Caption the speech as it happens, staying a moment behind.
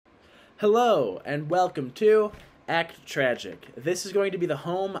Hello, and welcome to Act Tragic. This is going to be the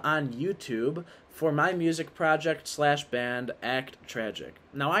home on YouTube for my music project slash band, Act Tragic.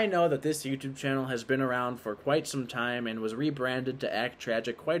 Now, I know that this YouTube channel has been around for quite some time and was rebranded to Act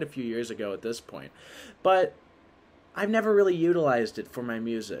Tragic quite a few years ago at this point, but I've never really utilized it for my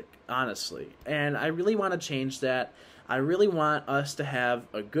music, honestly, and I really want to change that. I really want us to have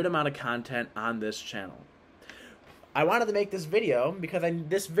a good amount of content on this channel. I wanted to make this video because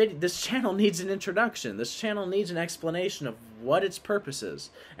this channel needs an introduction. This channel needs an explanation of what its purpose is,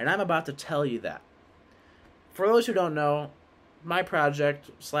 and I'm about to tell you that. For those who don't know, my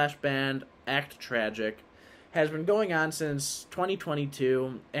project slash band, Act Tragic, has been going on since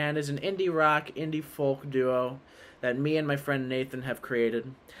 2022 and is an indie rock, indie folk duo that me and my friend Nathan have created.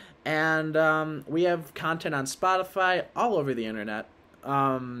 And we have content on Spotify, all over the internet,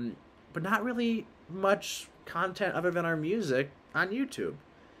 but not really much content other than our music on YouTube.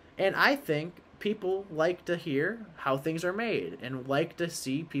 And I think people like to hear how things are made and like to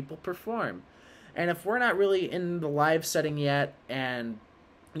see people perform. And if we're not really in the live setting yet and,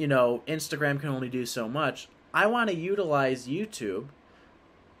 Instagram can only do so much, I want to utilize YouTube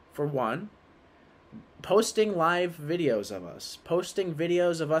for one, posting live videos of us, posting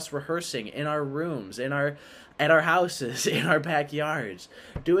videos of us rehearsing in our rooms, at our houses, in our backyards,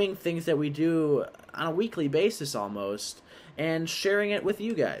 doing things that we do on a weekly basis almost, and sharing it with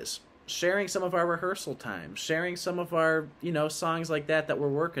you guys, sharing some of our rehearsal time, sharing some of our, songs like that we're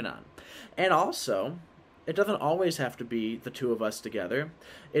working on. And also, it doesn't always have to be the two of us together.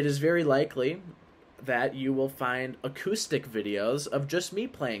 It is very likely that you will find acoustic videos of just me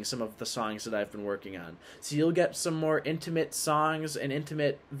playing some of the songs that I've been working on. So you'll get some more intimate songs and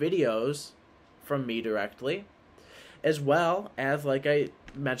intimate videos from me directly, as well as, like I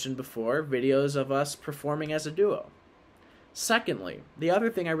mentioned before, videos of us performing as a duo. Secondly, the other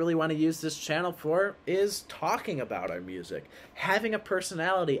thing I really want to use this channel for is talking about our music, having a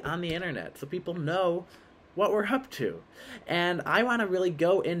personality on the internet so people know what we're up to. And I want to really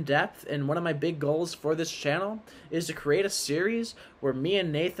go in depth, and one of my big goals for this channel is to create a series where me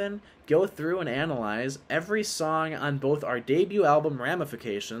and Nathan go through and analyze every song on both our debut album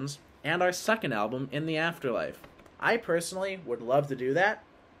Ramifications and our second album In the Afterlife. I personally would love to do that.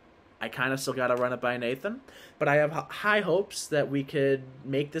 I kind of still got to run it by Nathan, but I have high hopes that we could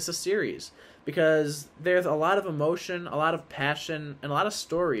make this a series, because there's a lot of emotion, a lot of passion, and a lot of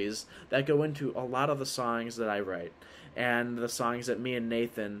stories that go into a lot of the songs that I write, and the songs that me and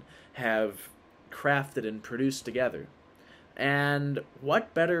Nathan have crafted and produced together. And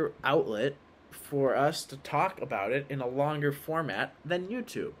what better outlet for us to talk about it in a longer format than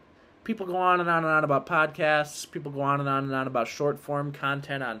YouTube? People go on and on and on about podcasts. People go on and on about short-form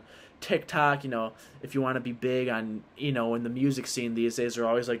content on TikTok. If you want to be big on, in the music scene these days, they're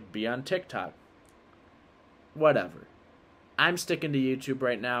always like, be on TikTok. Whatever. I'm sticking to YouTube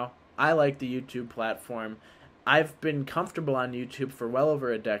right now. I like the YouTube platform. I've been comfortable on YouTube for well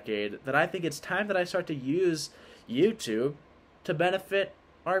over a decade, that I think it's time that I start to use YouTube to benefit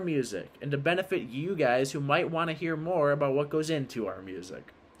our music and to benefit you guys who might want to hear more about what goes into our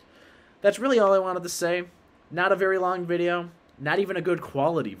music. That's really all I wanted to say. Not a very long video. Not even a good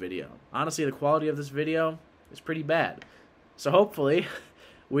quality video. Honestly, the quality of this video is pretty bad. So hopefully,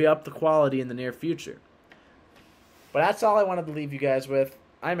 we up the quality in the near future. But that's all I wanted to leave you guys with.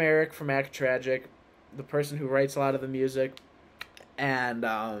 I'm Eric from Act Tragic, the person who writes a lot of the music. And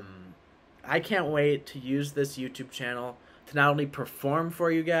I can't wait to use this YouTube channel to not only perform for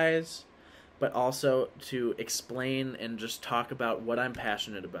you guys, but also to explain and just talk about what I'm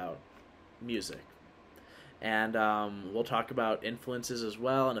passionate about. Music. And we'll talk about influences as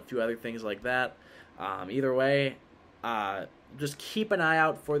well and a few other things like that. Either way, just keep an eye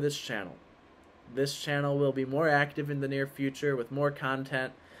out for this channel. This channel will be more active in the near future with more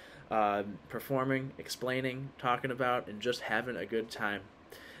content, performing, explaining, talking about, and just having a good time.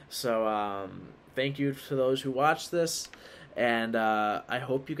 So thank you to those who watch this, and I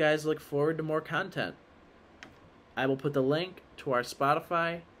hope you guys look forward to more content. I will put the link to our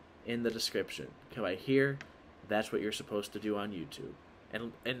Spotify in the description, because I hear that's what you're supposed to do on YouTube.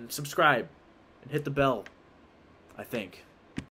 And subscribe and hit the bell, I think.